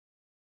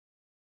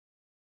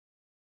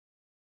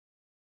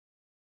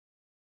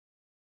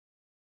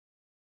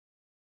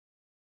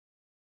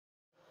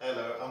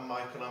Hello, I'm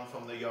Michael. I'm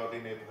from the Yardley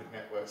Neighbourhood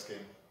Network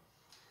Scheme.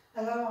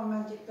 Hello, I'm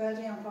Manjit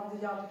Birdie. I'm from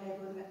the Yardley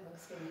Neighbourhood Network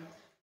Scheme.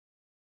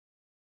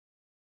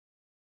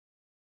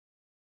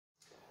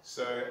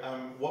 So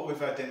what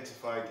we've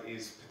identified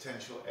is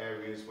potential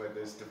areas where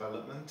there's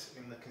development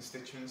in the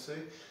constituency,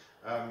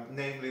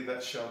 namely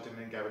that Sheldon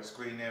and Garrett's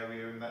Green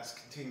area, and that's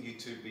continued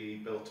to be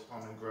built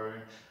upon and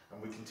grown, and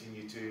we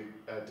continue to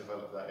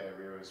develop that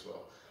area as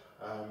well.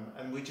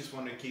 And we just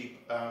want to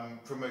keep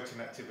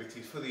promoting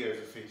activities for the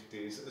over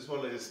 50s, as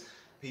well as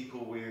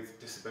people with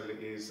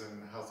disabilities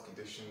and health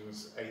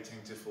conditions 18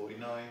 to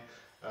 49,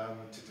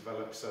 to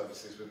develop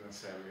services within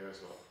this area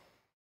as well.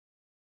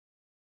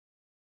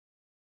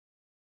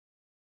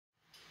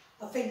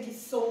 I think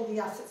it's all the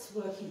assets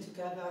working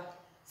together,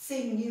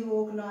 seeing new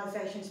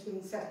organisations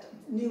being set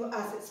up, new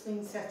assets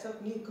being set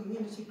up, new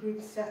community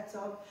groups set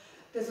up.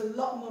 There's a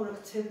lot more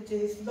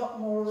activities, a lot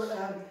more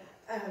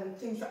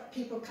things that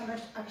people can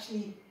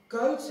actually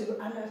go to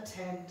and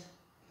attend.